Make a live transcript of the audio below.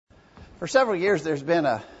For several years, there's been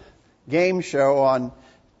a game show on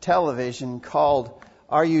television called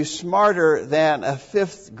Are You Smarter Than a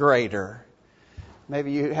Fifth Grader?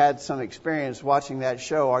 Maybe you had some experience watching that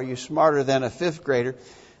show, Are You Smarter Than a Fifth Grader?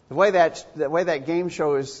 The way that game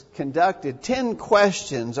show is conducted, 10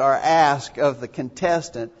 questions are asked of the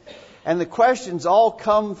contestant, and the questions all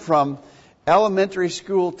come from elementary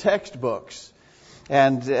school textbooks.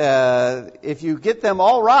 And if you get them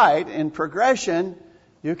all right in progression,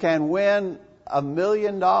 you can win $1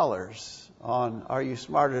 million on Are You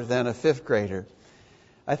Smarter Than a Fifth Grader?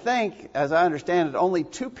 I think, as I understand it, only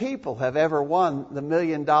 2 people have ever won the $1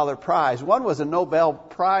 million prize. One was a Nobel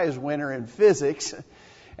Prize winner in physics,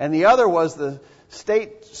 and the other was the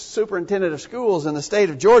state superintendent of schools in the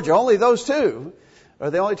state of Georgia. Only those 2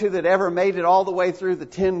 are the only 2 that ever made it all the way through the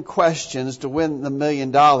 10 questions to win the $1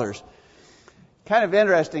 million. Kind of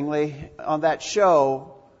interestingly, on that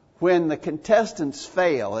show, when the contestants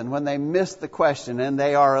fail and when they miss the question and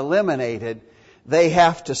they are eliminated, they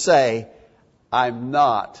have to say, I'm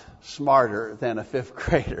not smarter than a fifth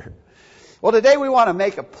grader. Well, today we want to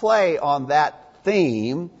make a play on that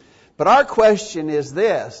theme, but our question is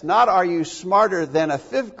this, not are you smarter than a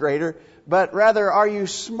fifth grader, but rather are you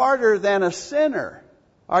smarter than a sinner?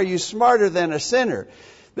 Are you smarter than a sinner?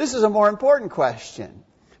 This is a more important question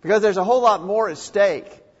because there's a whole lot more at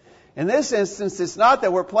stake. In this instance, it's not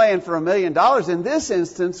that we're playing for $1 million. In this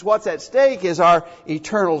instance, what's at stake is our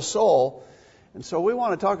eternal soul. And so we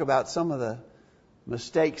want to talk about some of the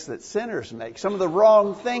mistakes that sinners make, some of the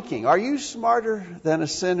wrong thinking. Are you smarter than a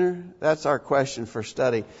sinner? That's our question for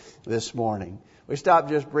study this morning. We stopped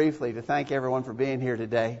just briefly to thank everyone for being here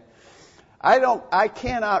today. I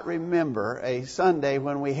cannot remember a Sunday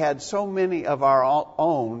when we had so many of our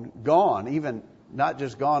own gone, even not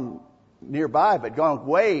just gone nearby, but gone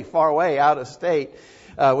way far away out of state.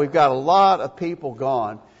 We've got a lot of people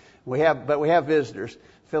gone. But we have visitors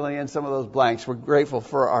filling in some of those blanks. We're grateful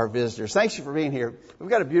for our visitors. Thanks you for being here. We've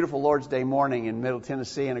got a beautiful Lord's Day morning in Middle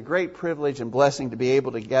Tennessee and a great privilege and blessing to be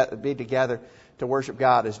able to be together to worship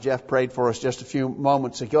God as Jeff prayed for us just a few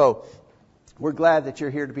moments ago. We're glad that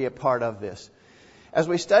you're here to be a part of this. As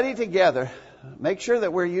we study together, make sure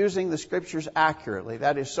that we're using the Scriptures accurately.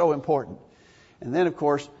 That is so important. And then, of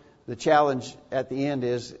course, the challenge at the end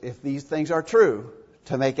is, if these things are true,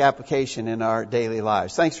 to make application in our daily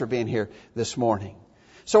lives. Thanks for being here this morning.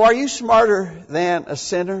 So are you smarter than a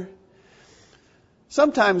sinner?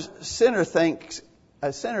 Sometimes a sinner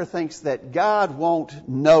thinks that God won't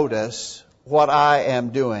notice what I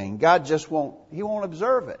am doing. God just won't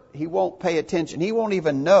observe it. He won't pay attention. He won't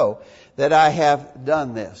even know that I have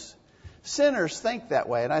done this. Sinners think that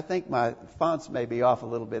way, and I think my fonts may be off a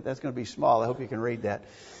little bit. That's going to be small. I hope you can read that.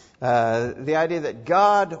 The idea that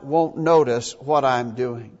God won't notice what I'm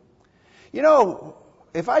doing. You know,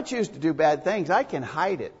 if I choose to do bad things, I can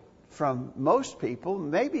hide it from most people,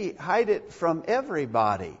 maybe hide it from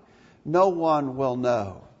everybody. No one will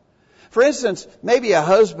know. For instance, maybe a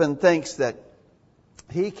husband thinks that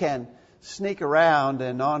he can sneak around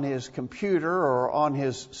and on his computer or on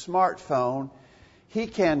his smartphone, he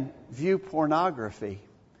can view pornography.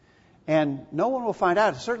 And no one will find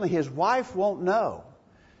out. Certainly his wife won't know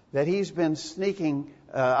that he's been sneaking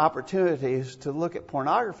opportunities to look at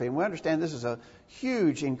pornography. And we understand this is a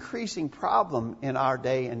huge, increasing problem in our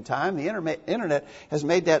day and time. The internet has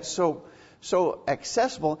made that so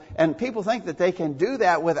accessible. And people think that they can do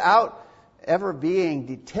that without ever being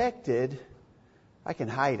detected. I can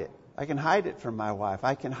hide it. I can hide it from my wife.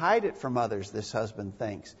 I can hide it from others, this husband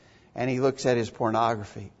thinks. And he looks at his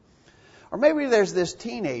pornography. Or maybe there's this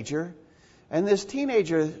teenager, and this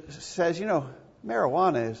teenager says, you know,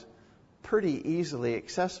 marijuana is pretty easily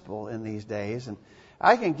accessible in these days, and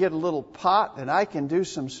I can get a little pot and I can do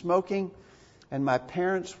some smoking, and my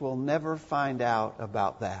parents will never find out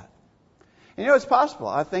about that. And you know, it's possible.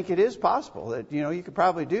 I think it is possible that, you know, you could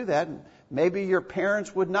probably do that, and maybe your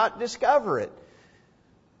parents would not discover it.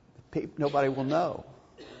 Nobody will know.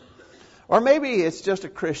 Or maybe it's just a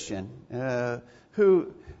Christian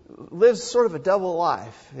who lives sort of a double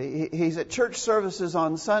life. He's at church services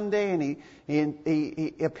on Sunday, and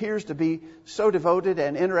he appears to be so devoted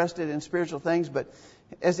and interested in spiritual things, but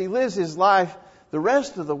as he lives his life the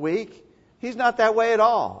rest of the week, he's not that way at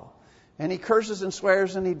all. And he curses and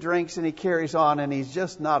swears and he drinks and he carries on, and he's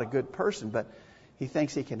just not a good person, but he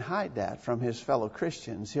thinks he can hide that from his fellow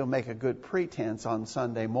Christians. He'll make a good pretense on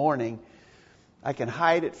Sunday morning. I can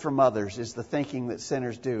hide it from others is the thinking that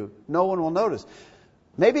sinners do. No one will notice.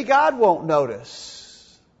 Maybe God won't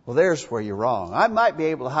notice. Well, there's where you're wrong. I might be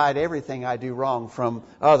able to hide everything I do wrong from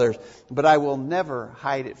others, but I will never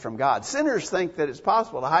hide it from God. Sinners think that it's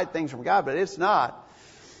possible to hide things from God, but it's not.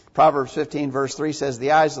 Proverbs 15 verse 3 says,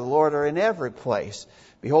 the eyes of the Lord are in every place,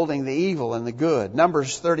 beholding the evil and the good.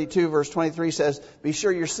 Numbers 32 verse 23 says, be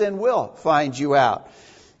sure your sin will find you out.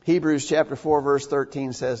 Hebrews chapter 4 verse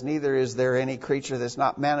 13 says, neither is there any creature that's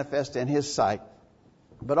not manifest in his sight,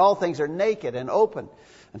 but all things are naked and open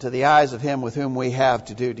unto the eyes of him with whom we have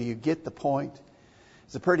to do. Do you get the point?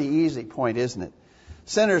 It's a pretty easy point, isn't it?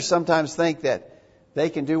 Sinners sometimes think that they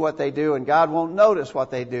can do what they do and God won't notice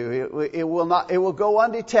what they do. It will go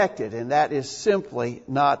undetected, and that is simply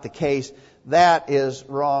not the case. That is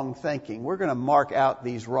wrong thinking. We're going to mark out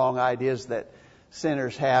these wrong ideas that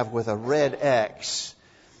sinners have with a red X.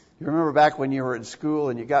 You remember back when you were in school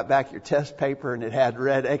and you got back your test paper and it had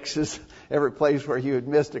red X's every place where you had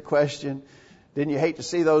missed a question? Didn't you hate to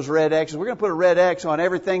see those red X's? We're going to put a red X on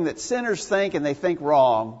everything that sinners think, and they think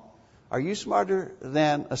wrong. Are you smarter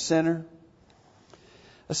than a sinner?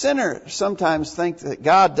 A sinner sometimes thinks that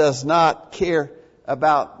God does not care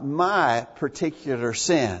about my particular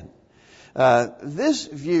sin. This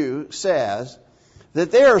view says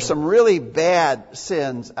that there are some really bad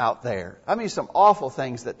sins out there. I mean, some awful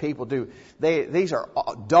things that people do. These are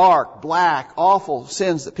dark, black, awful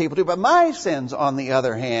sins that people do. But my sins, on the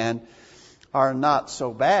other hand, are not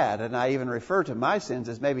so bad. And I even refer to my sins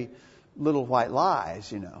as maybe little white lies,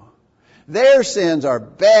 you know. Their sins are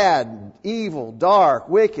bad, evil, dark,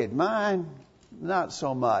 wicked. Mine, not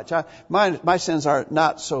so much. My sins are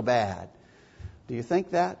not so bad. Do you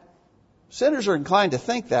think that? Sinners are inclined to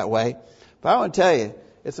think that way. But I want to tell you,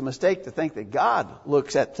 it's a mistake to think that God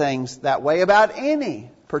looks at things that way about any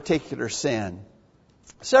particular sin.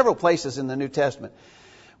 Several places in the New Testament,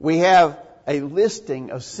 we have a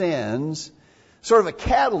listing of sins, sort of a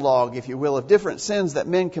catalog, if you will, of different sins that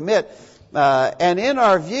men commit. And in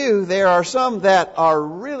our view, there are some that are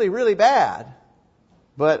really, really bad,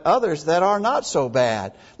 but others that are not so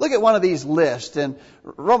bad. Look at one of these lists in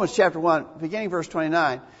Romans chapter 1, beginning verse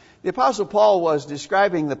 29. The Apostle Paul was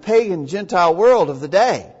describing the pagan Gentile world of the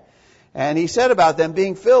day. And he said about them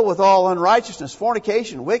being filled with all unrighteousness,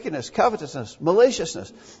 fornication, wickedness, covetousness,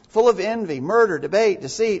 maliciousness, full of envy, murder, debate,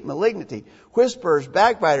 deceit, malignity, whisperers,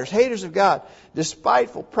 backbiters, haters of God,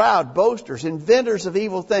 despiteful, proud, boasters, inventors of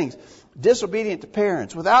evil things, disobedient to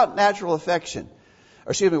parents, without natural affection,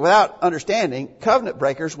 without understanding, covenant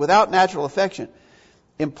breakers, without natural affection,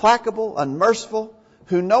 implacable, unmerciful,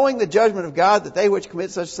 who knowing the judgment of God that they which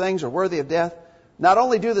commit such things are worthy of death, not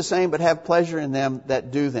only do the same, but have pleasure in them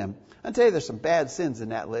that do them. I tell you, there's some bad sins in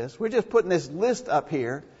that list. We're just putting this list up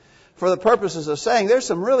here for the purposes of saying there's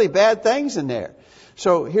some really bad things in there.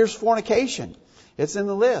 So here's fornication. It's in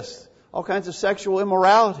the list. All kinds of sexual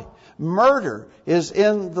immorality. Murder is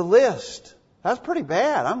in the list. That's pretty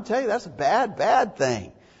bad. I'm telling you, that's a bad, bad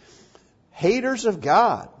thing. Haters of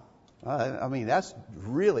God. I mean, that's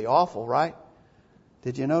really awful, right?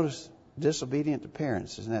 Did you notice disobedient to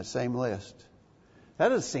parents is in that same list? That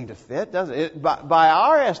doesn't seem to fit, does it? By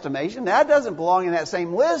our estimation, that doesn't belong in that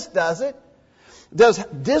same list, does it? Does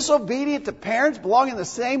disobedient to parents belong in the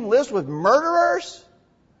same list with murderers?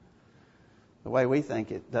 The way we think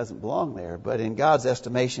it doesn't belong there, but in God's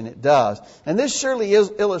estimation it does. And this surely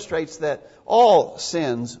illustrates that all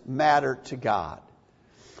sins matter to God.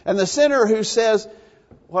 And the sinner who says,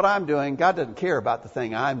 what I'm doing, God doesn't care about the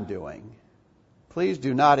thing I'm doing. Please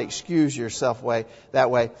do not excuse yourself that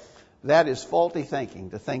way. That is faulty thinking,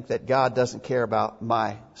 to think that God doesn't care about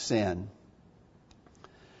my sin.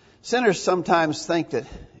 Sinners sometimes think that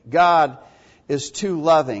God is too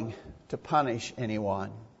loving to punish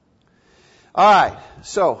anyone. All right,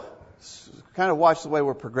 so kind of watch the way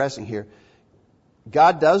we're progressing here.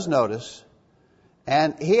 God does notice,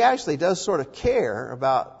 and He actually does sort of care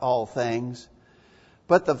about all things.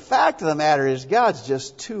 But the fact of the matter is God's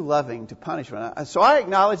just too loving to punish me. So I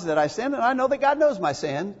acknowledge that I sinned, and I know that God knows my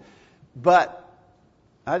sin. But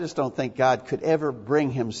I just don't think God could ever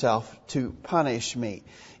bring Himself to punish me.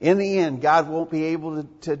 In the end, God won't be able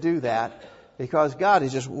to do that because God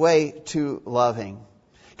is just way too loving.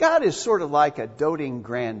 God is sort of like a doting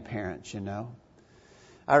grandparent, you know.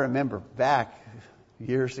 I remember back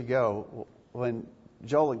years ago when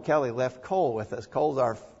Joel and Kelly left Cole with us. Cole's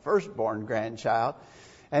our firstborn grandchild.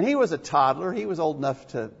 And he was a toddler. He was old enough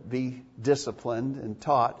to be disciplined and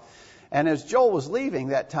taught. And as Joel was leaving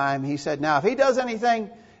that time, he said, now, if he does anything,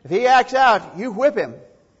 if he acts out, you whip him.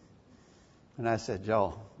 And I said,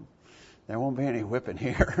 Joel, there won't be any whipping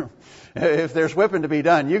here. If there's whipping to be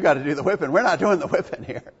done, you got to do the whipping. We're not doing the whipping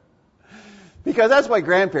here. Because that's what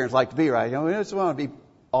grandparents like to be, right? You know, we just want to be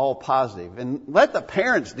all positive. And let the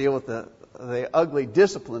parents deal with the ugly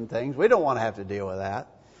discipline things. We don't want to have to deal with that.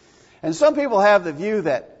 And some people have the view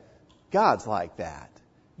that God's like that.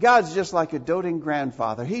 God's just like a doting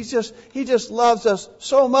grandfather. He just loves us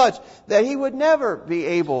so much that He would never be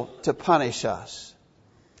able to punish us.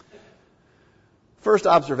 First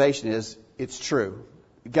observation is, it's true.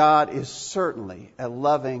 God is certainly a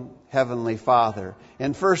loving Heavenly Father.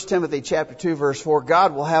 In 1 Timothy chapter 2, verse 4,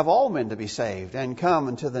 God will have all men to be saved and come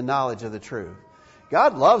into the knowledge of the truth.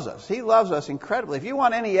 God loves us. He loves us incredibly. If you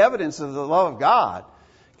want any evidence of the love of God,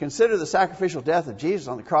 consider the sacrificial death of Jesus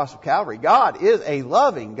on the cross of Calvary. God is a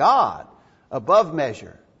loving God, above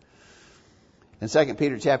measure. In 2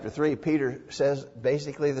 Peter chapter 3, Peter says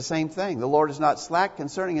basically the same thing. The Lord is not slack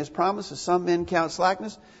concerning His promises. Some men count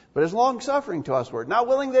slackness, but is long-suffering to usward, not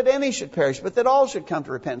willing that any should perish, but that all should come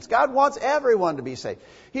to repentance. God wants everyone to be saved.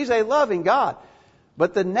 He's a loving God.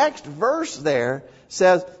 But the next verse there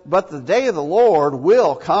says, but the day of the Lord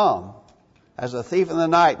will come as a thief in the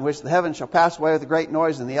night, in which the heavens shall pass away with a great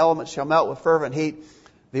noise, and the elements shall melt with fervent heat.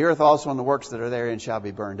 The earth also and the works that are therein shall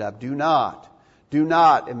be burned up. Do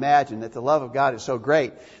not imagine that the love of God is so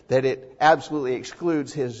great that it absolutely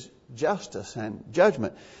excludes His justice and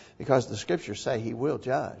judgment, because the Scriptures say He will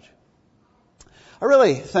judge. I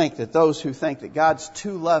really think that those who think that God's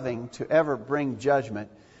too loving to ever bring judgment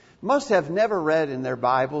must have never read in their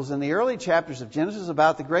Bibles in the early chapters of Genesis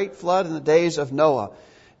about the great flood in the days of Noah.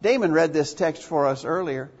 Damon read this text for us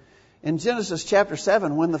earlier. In Genesis chapter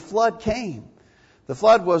 7, when the flood came, the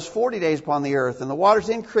flood was 40 days upon the earth, and the waters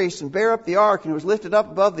increased and bare up the ark, and it was lifted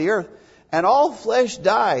up above the earth. And all flesh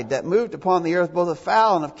died that moved upon the earth, both of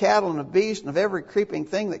fowl and of cattle and of beast and of every creeping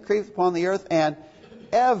thing that creepeth upon the earth, and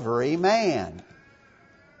every man.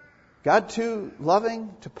 God too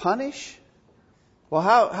loving to punish? Well,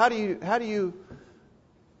 how do you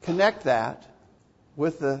connect that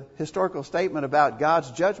with the historical statement about God's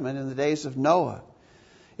judgment in the days of Noah?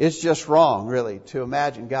 It's just wrong, really, to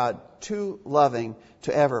imagine God too loving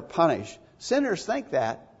to ever punish. Sinners think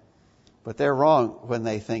that, but they're wrong when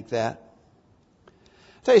they think that.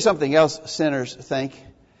 I'll tell you something else sinners think,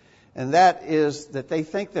 and that is that they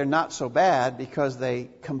think they're not so bad because they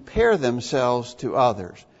compare themselves to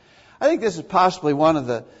others. I think this is possibly one of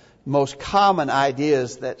the most common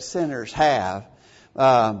ideas that sinners have.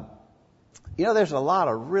 There's a lot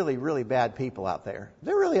of really, really bad people out there.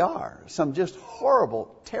 There really are. Some just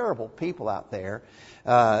horrible, terrible people out there.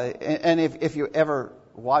 And if you ever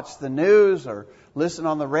watch the news or listen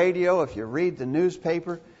on the radio, if you read the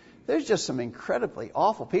newspaper, there's just some incredibly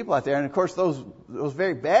awful people out there. And of course, those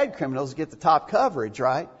very bad criminals get the top coverage,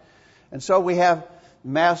 right? And so we have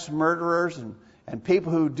mass murderers and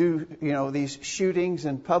people who do, these shootings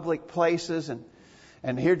in public places.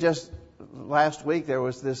 And here just last week, there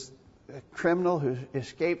was this criminal who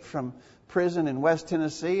escaped from prison in West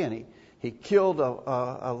Tennessee, and he killed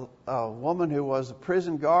a woman who was a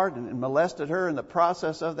prison guard and molested her in the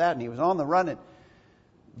process of that, and he was on the run. And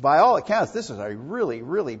by all accounts, this is a really,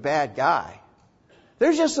 really bad guy.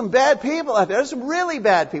 There's just some bad people out there. There's some really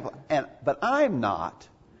bad people. But I'm not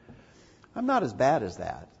as bad as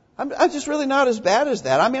that. I'm just really not as bad as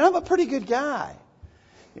that. I mean, I'm a pretty good guy.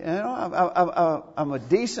 I'm a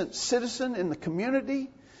decent citizen in the community.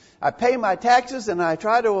 I pay my taxes and I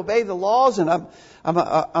try to obey the laws, and I'm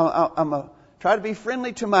try to be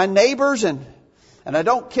friendly to my neighbors, and I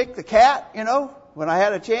don't kick the cat. When I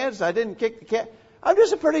had a chance, I didn't kick the cat. I'm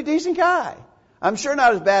just a pretty decent guy. I'm sure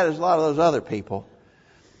not as bad as a lot of those other people.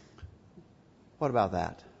 What about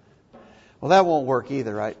that? Well, that won't work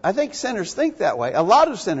either, right? I think sinners think that way. A lot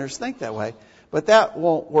of sinners think that way, but that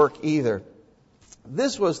won't work either.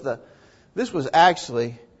 This was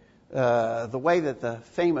actually the way that the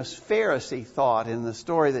famous Pharisee thought in the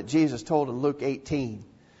story that Jesus told in Luke 18,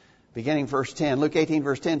 beginning verse 10. Luke 18,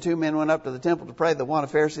 verse 10, 2 men went up to the temple to pray, the one a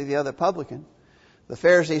Pharisee, the other a publican. The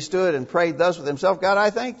Pharisee stood and prayed thus with himself, God, I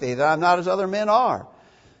thank thee that I'm not as other men are,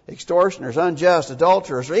 extortioners, unjust,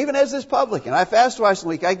 adulterers, or even as this publican. I fast twice a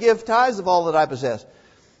week. I give tithes of all that I possess.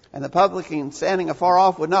 And the publican, standing afar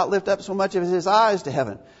off, would not lift up so much of his eyes to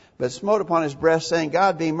heaven, but smote upon his breast, saying,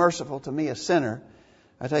 God, be merciful to me, a sinner.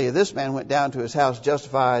 I tell you, this man went down to his house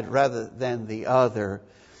justified rather than the other.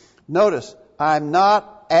 Notice, I'm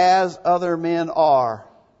not as other men are.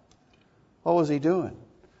 What was he doing?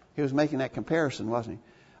 He was making that comparison, wasn't he?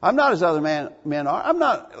 I'm not as other men are.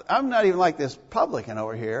 I'm not even like this publican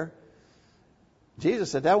over here.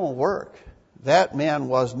 Jesus said that won't work. That man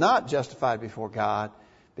was not justified before God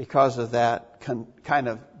because of that kind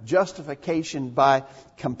of justification by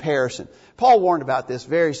comparison. Paul warned about this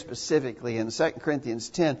very specifically in 2 Corinthians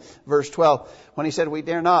 10, verse 12, when he said, we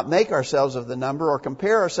dare not make ourselves of the number or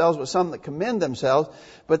compare ourselves with some that commend themselves,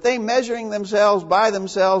 but they measuring themselves by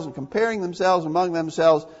themselves and comparing themselves among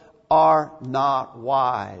themselves are not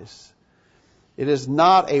wise. It is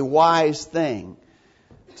not a wise thing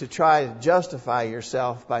to try to justify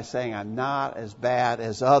yourself by saying, I'm not as bad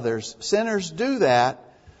as others. Sinners do that,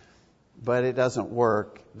 but it doesn't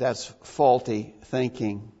work. That's faulty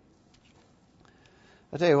thinking.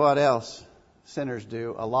 I'll tell you what else sinners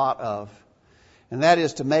do a lot of, and that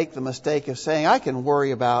is to make the mistake of saying, I can worry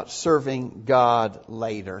about serving God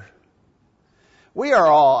later. We are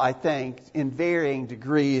all, I think, in varying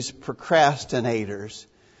degrees procrastinators.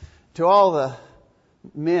 To all the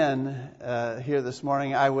men here this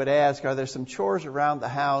morning, I would ask, are there some chores around the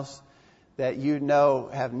house that you know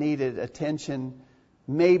have needed attention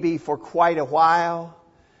maybe for quite a while,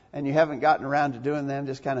 and you haven't gotten around to doing them,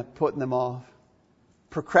 just kind of putting them off?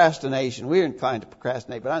 Procrastination. We're inclined to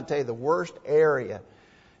procrastinate, but I'll tell you the worst area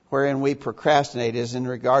wherein we procrastinate is in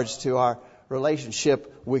regards to our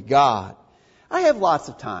relationship with God. I have lots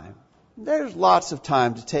of time. There's lots of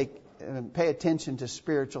time to pay attention to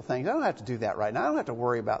spiritual things. I don't have to do that right now. I don't have to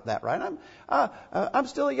worry about that right now. I'm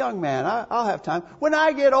still a young man. I'll have time. When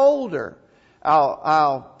I get older,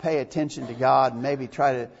 I'll pay attention to God and maybe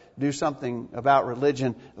try to do something about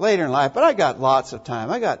religion later in life. But I got lots of time.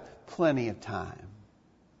 I got plenty of time.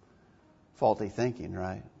 Faulty thinking,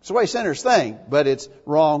 right? It's the way sinners think, but it's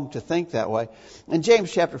wrong to think that way. In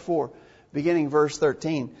James chapter 4, beginning verse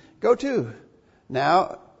 13, go to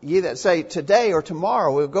now, ye that say, today or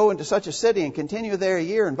tomorrow we'll go into such a city and continue there a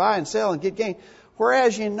year and buy and sell and get gain.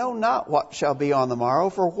 Whereas ye know not what shall be on the morrow,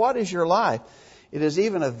 for what is your life? It is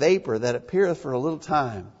even a vapor that appeareth for a little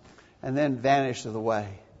time and then vanisheth away.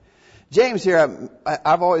 James here,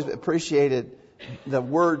 I've always appreciated the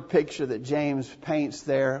word picture that James paints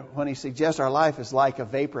there when he suggests our life is like a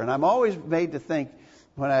vapor. And I'm always made to think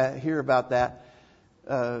when I hear about that,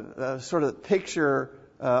 sort of picture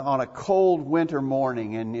on a cold winter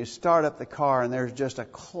morning, and you start up the car and there's just a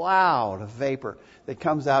cloud of vapor that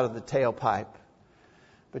comes out of the tailpipe.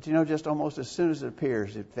 But you know, just almost as soon as it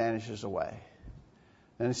appears, it vanishes away.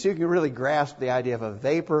 And so you can really grasp the idea of a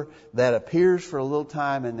vapor that appears for a little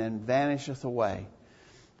time and then vanisheth away.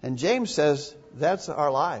 And James says that's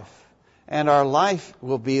our life. And our life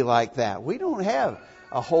will be like that. We don't have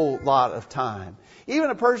a whole lot of time. Even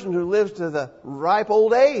a person who lives to the ripe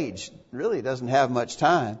old age really doesn't have much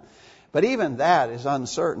time. But even that is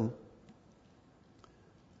uncertain.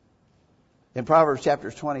 In Proverbs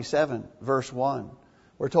chapter 27, verse 1,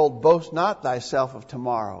 we're told, boast not thyself of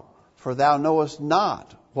tomorrow, for thou knowest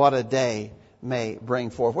not what a day may bring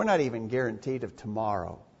forth. We're not even guaranteed of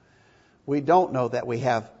tomorrow. We don't know that we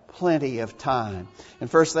have plenty of time. In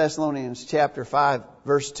 1 Thessalonians chapter 5,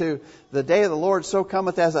 verse 2, the day of the Lord so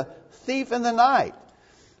cometh as a thief in the night.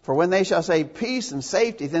 For when they shall say peace and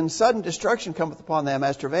safety, then sudden destruction cometh upon them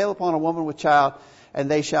as travail upon a woman with child, and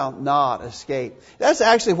they shall not escape. That's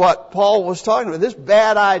actually what Paul was talking about. This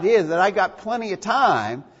bad idea that I got plenty of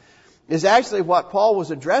time is actually what Paul was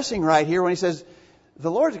addressing right here when he says, the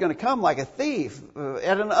Lord's going to come like a thief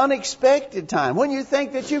at an unexpected time. When you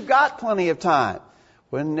think that you've got plenty of time.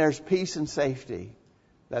 When there's peace and safety,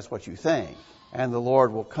 that's what you think. And the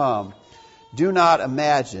Lord will come. Do not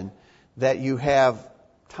imagine that you have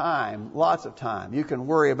time, lots of time. You can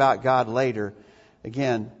worry about God later.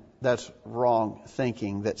 Again, that's wrong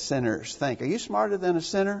thinking that sinners think. Are you smarter than a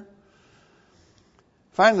sinner?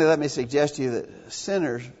 Finally, let me suggest to you that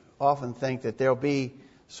sinners often think that there'll be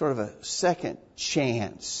sort of a second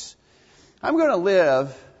chance. I'm going to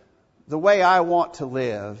live the way I want to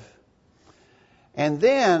live. And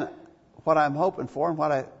then what I'm hoping for and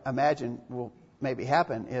what I imagine will maybe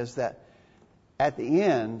happen is that at the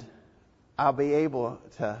end, I'll be able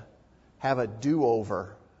to have a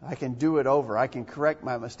do-over. I can do it over. I can correct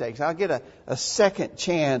my mistakes. I'll get a second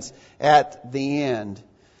chance at the end.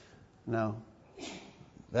 No,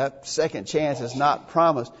 that second chance is not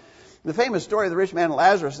promised. The famous story of the rich man and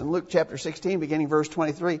Lazarus in Luke chapter 16, beginning verse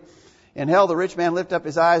 23. In hell the rich man lift up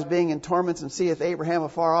his eyes, being in torments, and seeth Abraham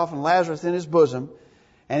afar off and Lazarus in his bosom.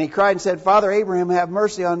 And he cried and said, Father Abraham, have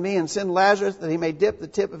mercy on me, and send Lazarus that he may dip the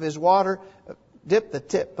tip of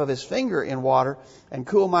his finger in water, and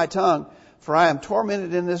cool my tongue, for I am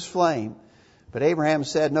tormented in this flame. But Abraham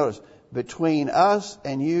said, notice, between us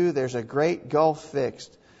and you there's a great gulf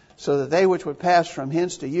fixed, so that they which would pass from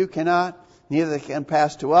hence to you cannot, neither can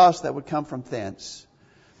pass to us that would come from thence.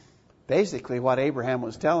 Basically, what Abraham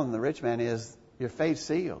was telling the rich man is, your fate's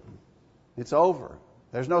sealed. It's over.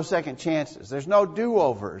 There's no second chances. There's no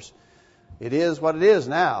do-overs. It is what it is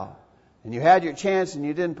now. And you had your chance and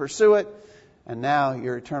you didn't pursue it, and now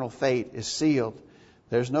your eternal fate is sealed.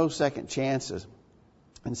 There's no second chances.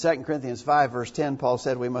 In 2 Corinthians 5, verse 10, Paul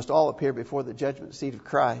said, we must all appear before the judgment seat of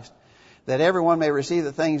Christ, that everyone may receive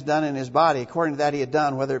the things done in his body according to that he had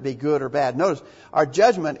done, whether it be good or bad. Notice, our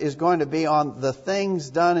judgment is going to be on the things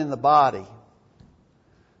done in the body.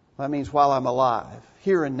 That means while I'm alive,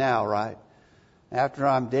 here and now, right? After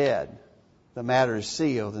I'm dead, the matter is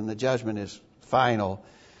sealed and the judgment is final.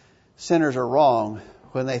 Sinners are wrong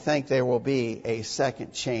when they think there will be a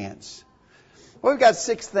second chance. Well, we've got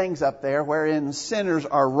 6 things up there wherein sinners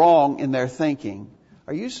are wrong in their thinking.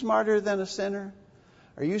 Are you smarter than a sinner?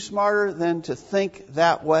 Are you smarter than to think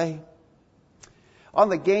that way? On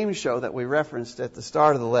the game show that we referenced at the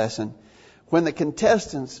start of the lesson, when the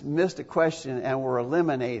contestants missed a question and were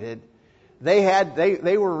eliminated,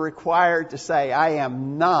 they were required to say, I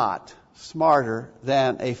am not smarter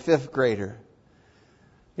than a 5th grader.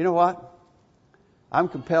 You know what? I'm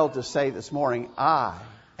compelled to say this morning, I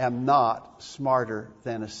am not smarter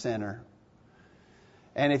than a sinner.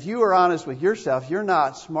 And if you are honest with yourself, you're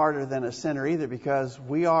not smarter than a sinner either, because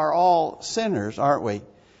we are all sinners, aren't we?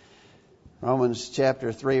 Romans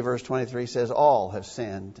chapter 3 verse 23 says, all have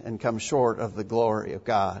sinned and come short of the glory of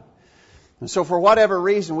God. And so for whatever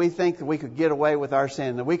reason we think that we could get away with our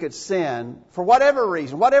sin, that we could sin, for whatever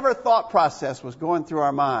reason, whatever thought process was going through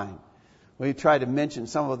our mind. We tried to mention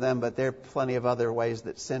some of them, but there are plenty of other ways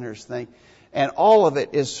that sinners think. And all of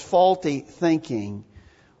it is faulty thinking.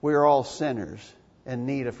 We are all sinners in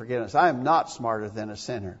need of forgiveness. I am not smarter than a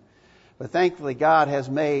sinner. But thankfully God has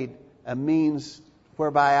made a means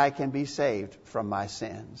whereby I can be saved from my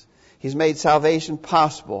sins. He's made salvation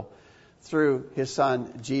possible through His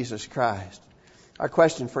Son, Jesus Christ. Our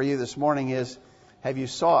question for you this morning is, have you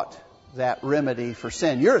sought that remedy for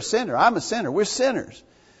sin? You're a sinner. I'm a sinner. We're sinners.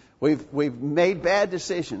 We've made bad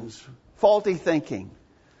decisions, faulty thinking.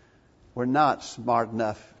 We're not smart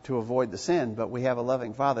enough to avoid the sin, but we have a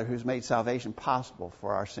loving Father who's made salvation possible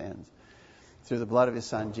for our sins through the blood of His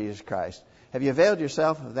Son, Jesus Christ. Have you availed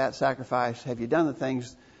yourself of that sacrifice? Have you done the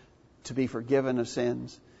things to be forgiven of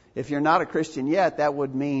sins? If you're not a Christian yet, that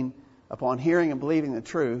would mean, upon hearing and believing the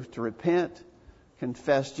truth, to repent,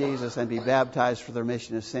 confess Jesus, and be baptized for the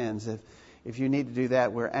remission of sins. If you need to do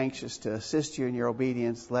that, we're anxious to assist you in your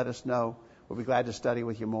obedience. Let us know. We'll be glad to study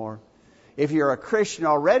with you more. If you're a Christian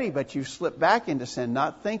already, but you've slipped back into sin,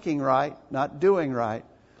 not thinking right, not doing right,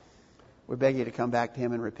 we beg you to come back to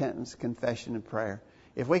Him in repentance, confession, and prayer.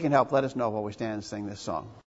 If we can help, let us know while we stand and sing this song.